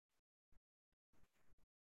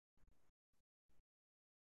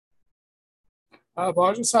با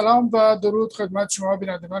عرض سلام و درود خدمت شما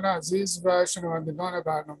بینندگان عزیز و شنوندگان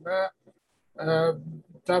برنامه.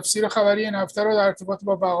 تفسیر خبری این هفته رو در ارتباط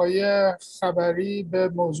با وقایع خبری به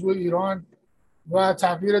موضوع ایران و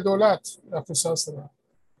تغییر دولت اختصاص دادم.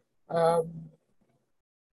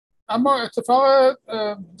 اما اتفاق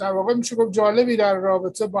در واقع میشه گفت جالبی در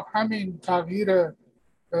رابطه با همین تغییر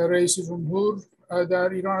رئیس جمهور در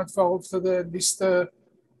ایران اتفاق افتاده. لیست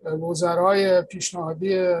وزرای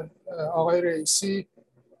پیشنهادی آقای رئیسی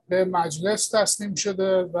به مجلس تسلیم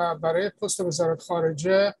شده و برای پست وزارت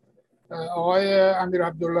خارجه آقای امیر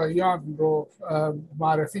عبداللهیان رو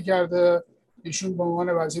معرفی کرده ایشون به عنوان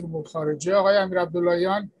وزیر امور خارجه. آقای امیر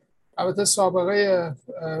عبداللهیان البته سابقه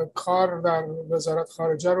کار در وزارت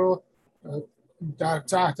خارجه رو در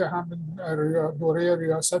تحت هم دوره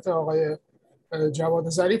ریاست آقای جواد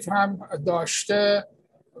ظریف هم داشته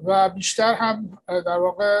و بیشتر هم در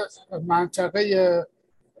واقع منطقه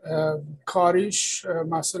کاریش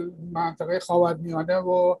منطقه خاورمیانه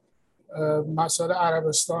و مسائل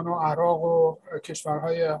عربستان و عراق و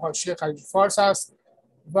کشورهای حاشیه خلیج فارس است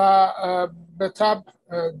و به طبع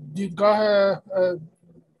دیدگاه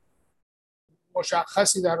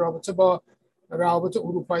مشخصی در رابطه با روابط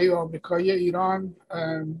اروپایی و آمریکایی ایران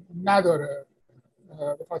نداره،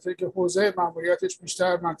 به خاطر که حوزه ماموریتش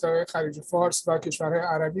بیشتر منطقه خلیج فارس و کشورهای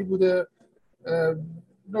عربی بوده.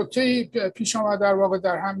 نکته پیش آمد در واقع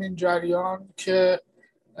در همین جریان که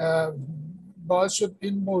باعث شد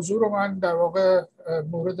این موضوع رو من در واقع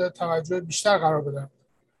مورد توجه بیشتر قرار بدم.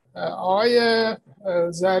 آقای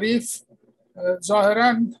ظریف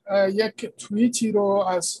ظاهراً یک توییتی رو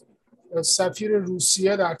از سفیر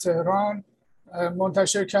روسیه در تهران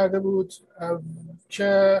منتشر کرده بود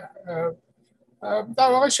که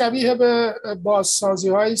در واقع شبیه به بازسازی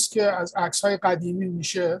هایی است که از عکس های قدیمی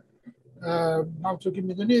میشه. همونطور که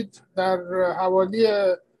میدونید در حوالی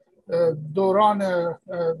دوران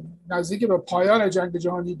نزدیک به پایان جنگ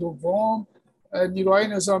جهانی دوم نیروهای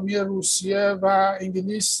نظامی روسیه و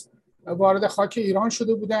انگلیس وارد خاک ایران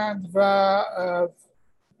شده بودند و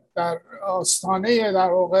در آستانه در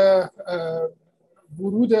واقع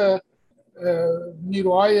ورود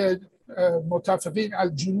نیروهای متفقین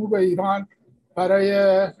از جنوب ایران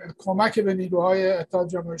برای کمک به نیروهای اتحاد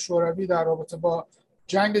جماهیر شوروی در رابطه با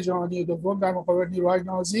جنگ جهانی دوم در مقابل نیروهای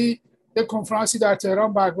نازی، یک کنفرانسی در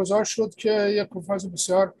تهران برگزار شد که یک کنفرانس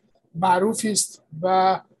بسیار معروفی است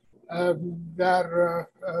و در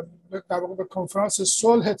واقع به کنفرانس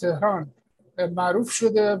صلح تهران معروف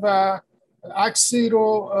شده و عکسی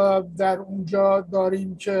رو در اونجا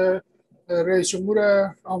داریم که رئیس جمهور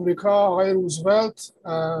آمریکا آقای روزولت،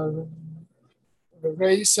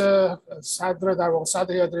 رئیس در واقع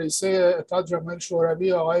صدر هیئت رئیسه اتحاد جماهیر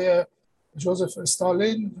شوروی آقای جوزف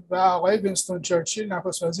استالین و آقای وینستون چرچیل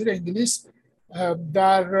نخست وزیر انگلیس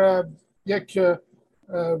در یک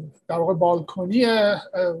در واقع بالکنی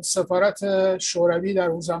سفارت شوروی در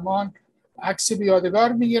اون زمان عکسی به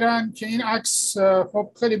یادگار میگیرن که این عکس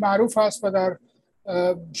خب خیلی معروف است و در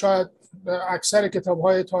شاید اکثر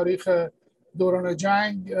کتاب‌های تاریخ دوران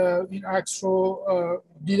جنگ این عکس رو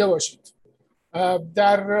دیده باشید.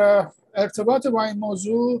 در ارتباط با این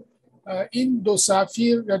موضوع این دو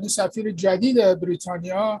سفیر، یعنی سفیر جدید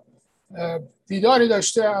بریتانیا دیداری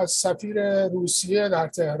داشته از سفیر روسیه در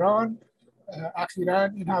تهران اخیراً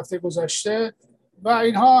این هفته گذشته و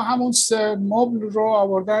اینها همون مبل رو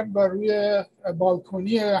آوردن و روی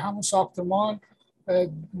بالکنی همون ساختمان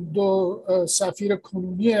دو سفیر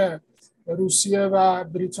کنونی روسیه و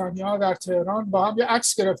بریتانیا در تهران با هم یه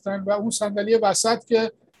عکس گرفتن و اون صندلی وسط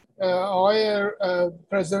که آقای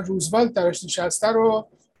پرزیدنت روزولت درش نشسته رو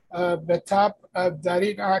به طبع در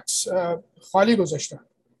این عکس خالی گذاشتن.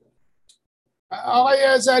 آقای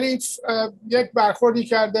ظریف یک برخوردی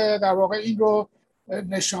کرده، در واقع این رو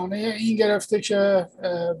نشانه این گرفته که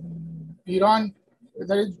ایران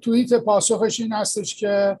در توییت پاسخش این هستش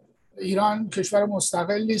که ایران کشور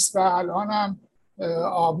مستقلی است و الان هم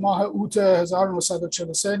ماه اوت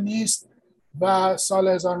 1943 نیست و سال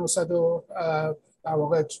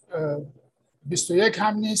 1921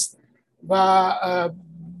 هم نیست و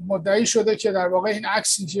مدعی شده که در واقع این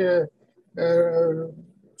عکسی که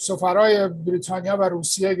سفرای بریتانیا و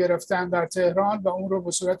روسیه گرفتن در تهران و اون رو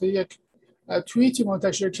به صورت یک توییتی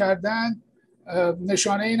منتشر کردن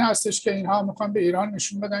نشانه این هستش که اینها میخوان به ایران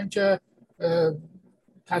نشون بدن که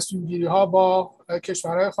تصمیم گیری ها با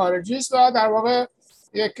کشورهای خارجی است و در واقع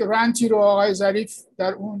یک رنتی رو آقای ظریف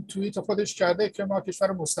در اون توییت خودش کرده که ما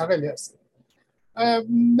کشور مستقلی هستیم.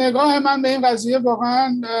 نگاه من به این قضیه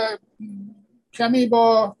واقعا کمی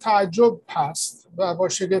با تعجب هست و با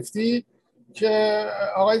شگفتی که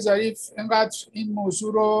آقای ظریف اینقدر این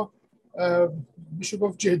موضوع رو میشه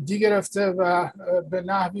گفت جدی گرفته و به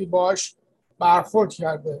نحوی باش برخورد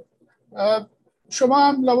کرده. شما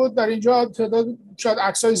هم لابد در اینجا تعداد شاید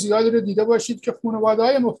عکسای زیادی رو دیده باشید که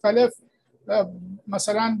خانواده‌های مختلف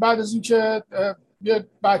مثلا بعد از اینکه یه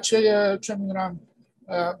بچه چه میدونم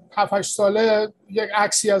 7-8 ساله یک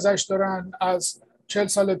عکسی ازش دارن از 40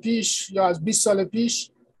 سال پیش یا از 20 سال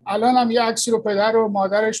پیش، الان هم یه عکسی رو پدر و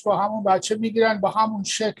مادرش با همون بچه میگیرن، با همون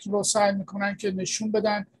شکل رو سعی میکنن که نشون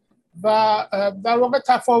بدن و در واقع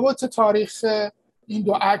تفاوت تاریخ این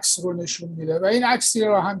دو عکس رو نشون میده. و این عکسی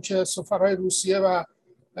رو هم که سفرهای روسیه و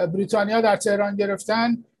بریتانیا در تهران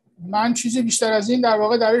گرفتن، من چیزی بیشتر از این در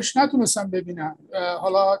واقع درش نتونستم ببینم.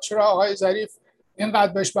 حالا چرا آقای ظریف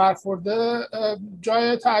اینقدر بهش برخورده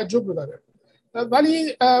جای تعجب رو داره،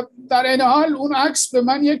 ولی در این حال اون عکس به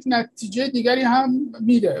من یک نتیجه دیگری هم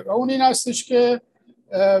میده و اون این هستش که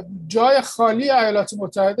جای خالی ایالات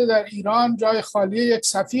متحده در ایران، جای خالی یک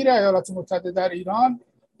سفیر ایالات متحده در ایران،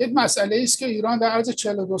 یک مسئله است که ایران در عرض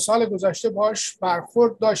 42 سال گذشته باش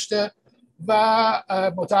برخورد داشته و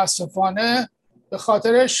متاسفانه به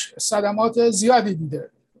خاطرش صدمات زیادی دیده.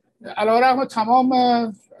 علیرغم تمام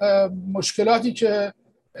مشکلاتی که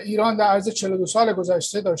ایران در عرض 42 سال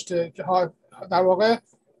گذشته داشته که در واقع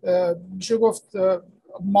میشه گفت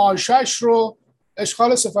ماشش رو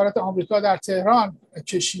اشغال سفارت آمریکا در تهران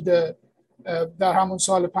کشیده در همون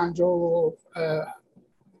سال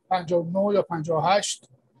 59 یا 58.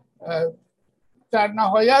 در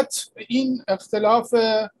نهایت این اختلاف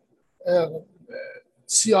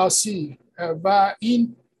سیاسی و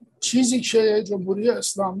این چیزی که جمهوری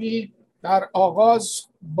اسلامی در آغاز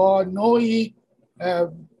با نوعی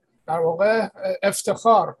در واقع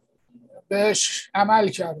افتخار بهش عمل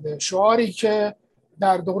کرده، شعاری که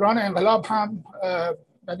در دوران انقلاب هم،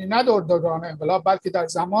 یعنی نه دوران انقلاب بلکه در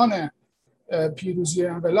زمان پیروزی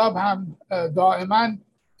انقلاب هم دائما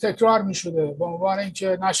تکرار می شده به عنوان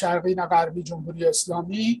اینکه نه شرقی نه غربی جمهوری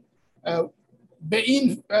اسلامی، به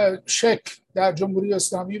این شکل در جمهوری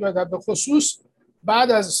اسلامی و در به خصوص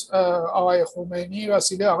بعد از آقای خمینی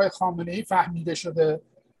وسیله آقای خامنه‌ای فهمیده شده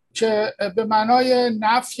که به معنای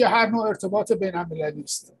نفی هر نوع ارتباط بین المللی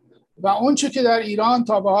است. و اون چه که در ایران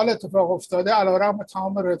تا به حال اتفاق افتاده علیرغم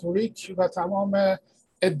تمام رتوریک و تمام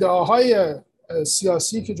ادعاهای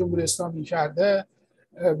سیاسی که جمهوری اسلامی کرده،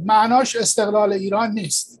 معناش استقلال ایران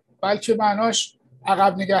نیست، بلکه معناش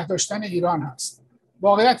عقب نگه داشتن ایران هست.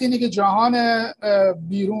 واقعیت اینه که جهان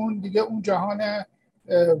بیرون دیگه اون جهان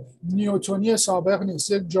نیوتونی سابق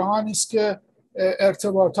نیست، یک جهانی است که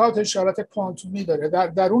ارتباطاتش حالت کوانتومی داره، در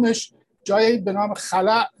درونش جایی به نام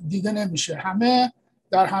خلا دیده نمیشه. همه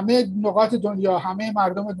در همه نقاط دنیا، همه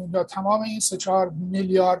مردم دنیا، تمام این 3-4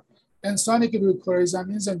 میلیارد انسانی که روی کره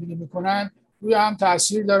زمین زندگی میکنن روی هم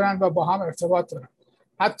تاثیر دارن و با هم ارتباط دارن،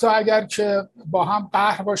 حتی اگر که با هم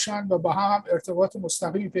قهر باشن و با هم ارتباط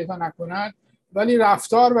مستقیمی پیدا نکنن، ولی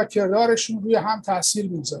رفتار و کردارشون روی هم تاثیر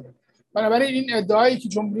میذاره. بنابراین این ادعایی که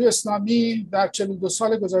جمهوری اسلامی در 42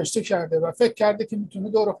 سال گذشته کرده و فکر کرده که میتونه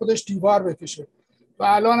دور خودش دیوار بکشه و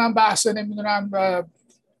الان هم بحث نمیدونم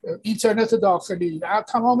اینترنت داخلی،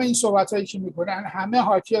 تمام این صحبتایی که میکنن همه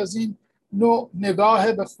حاکی از این نوع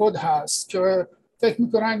نگاه به خود هست که فکر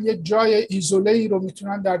میکنن یک جای ایزوله‌ای رو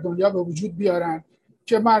میتونن در دنیا به وجود بیارن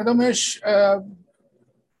که مردمش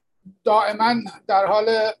دائما در حال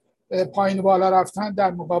پایین بالا رفتن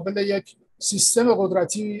در مقابل یک سیستم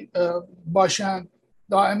قدرتی باشن،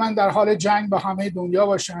 دائما در حال جنگ با همه دنیا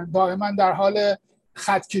باشن، دائما در حال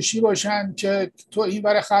خطکشی باشن که تو این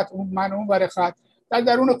ور خط، من اون ور خط. در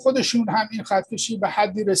درون خودشون هم این خطکشی به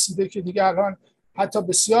حدی رسیده که دیگه الان حتی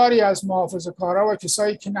بسیاری از محافظه‌کارا و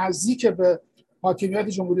کسایی که نزدیک به حاکمیت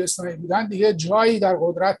جمهوری اسلامی بودن دیگه جایی در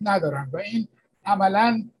قدرت ندارن و این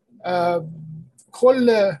عملاً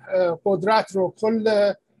کل قدرت رو،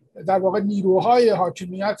 کل در واقع نیروهای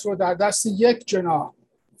حاکمیت رو در دست یک جناح،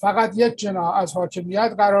 فقط یک جناح از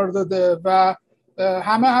حاکمیت قرار داده و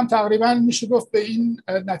همه هم تقریبا میشه گفت به این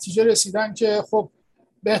نتیجه رسیدن که خب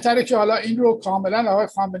بهتره که حالا این رو کاملا آقای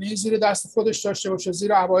خامنه‌ای زیر دست خودش داشته باشه،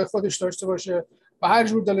 زیر عبای خودش داشته باشه و هر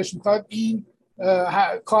جور دلش میخواد این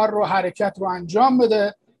کار رو، حرکت رو انجام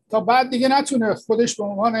بده تا بعد دیگه نتونه خودش به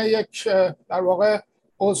عنوان یک در واقع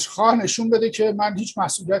عذرخواه نشون بده که من هیچ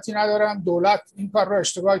مسئولیتی ندارم، دولت این کار رو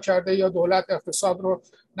اشتباه کرده یا دولت اقتصاد رو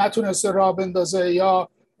نتونسته راه بندازه یا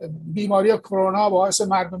بیماری کرونا باعث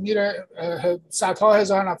مردمی صدها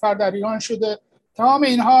هزار نفر در ایران شده. تمام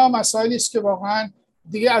اینها مسائلی است که واقعا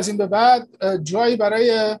دیگه از این به بعد جایی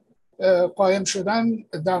برای قائم شدن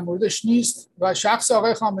در موردش نیست و شخص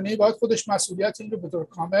آقای خامنه‌ای باید خودش مسئولیت این رو به طور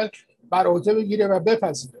کامل بر عهده بگیره و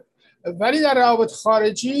بپذیره. ولی در روابط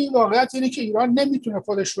خارجی واقعیت اینه که ایران نمیتونه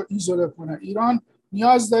خودش رو ایزوله کنه. ایران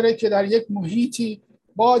نیاز داره که در یک محیطی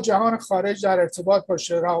با جهان خارج در ارتباط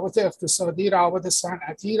باشه. روابط اقتصادی، روابط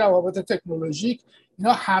صنعتی، روابط تکنولوژیک،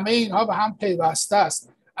 همه اینها به هم پیوسته است.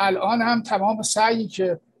 الان هم تمام سعی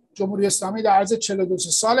که جمهوری اسلامی در عرض 42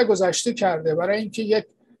 سال گذشته کرده برای اینکه یک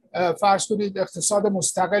فرض کنید اقتصاد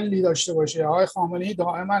مستقلی داشته باشه، آقای خامنه‌ای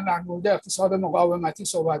دائما در مورد اقتصاد مقاومتی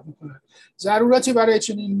صحبت میکنه. ضرورتی برای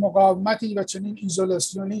چنین مقاومتی و چنین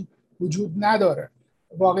ایزولاسیونی وجود نداره.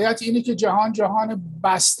 واقعیت اینه که جهان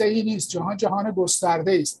بسته‌ای نیست، جهان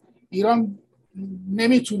گسترده است. ایران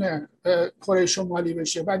نمیتونه کره شمالی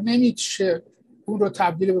بشه و نمیشه اون رو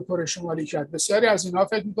تبدیل به کره شمالی کرد. بسیاری از اینها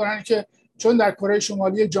فکر میکنن که چون در کره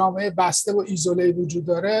شمالی جامعه بسته و ایزوله وجود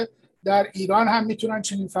داره، در ایران هم میتونن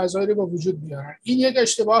چنین فضایی رو به وجود بیارن. این یک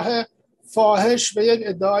اشتباه فاحش و یک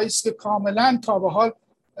ادعایی است که کاملا تا به حال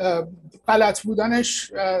غلط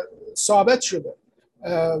بودنش ثابت شده.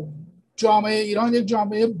 جامعه ایران یک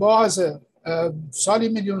جامعه بازه. سالی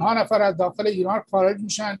میلیون ها نفر از داخل ایران خارج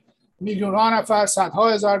میشن، میلیون ها نفر، صدها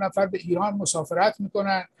هزار نفر به ایران مسافرت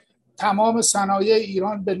میکنن. تمام صنایع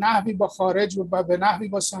ایران به نحوی با خارج و به نحوی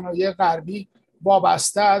با صنایع غربی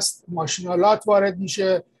وابسته است. ماشینالات وارد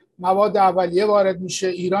میشه، مواد اولیه وارد میشه،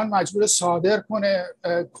 ایران مجبور صادر کنه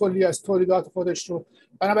کلی از تولیدات خودش رو.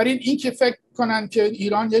 بنابراین این که فکر کنن که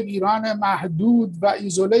ایران یک ایران محدود و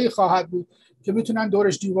ایزوله خواهد بود که میتونن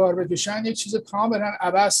دورش دیوار بکشن، یک چیز کاملا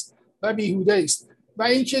عبث و بیهوده است. و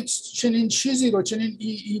اینکه چنین چیزی رو، چنین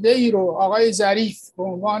ایده ای رو آقای ظریف به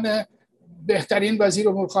عنوان بهترین وزیر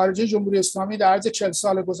امور خارجه جمهوری اسلامی در عرض 40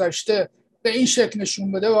 سال گذشته به این شکل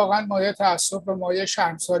نشون بده، واقعا مایه تأسف و مایه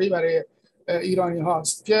شرمساری برای ایرانی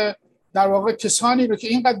هاست که در واقع کسانی رو که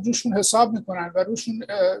اینقدر روشون حساب میکنن و روشون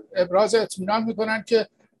ابراز اطمینان میکنن که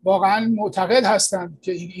واقعا معتقد هستند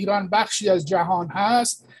که ایران بخشی از جهان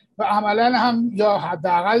هست و عملا هم یا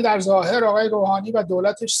حداقل در ظاهر آقای روحانی و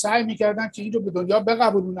دولتش سعی میکردن که این رو به دنیا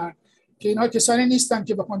بقبولونن که اینها کسانی نیستن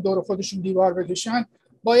که بخوان دور خودشون دیوار بکشن،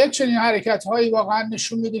 با یک چنین حرکت‌هایی واقعا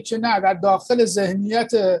نشون میده که نه، در داخل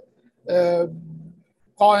ذهنیت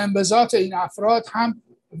قائم به ذات این افراد هم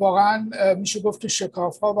واقعا میشه گفت که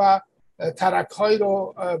شکاف‌ها و ترک‌هایی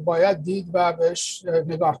رو باید دید و بهش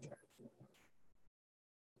نگاه کرد.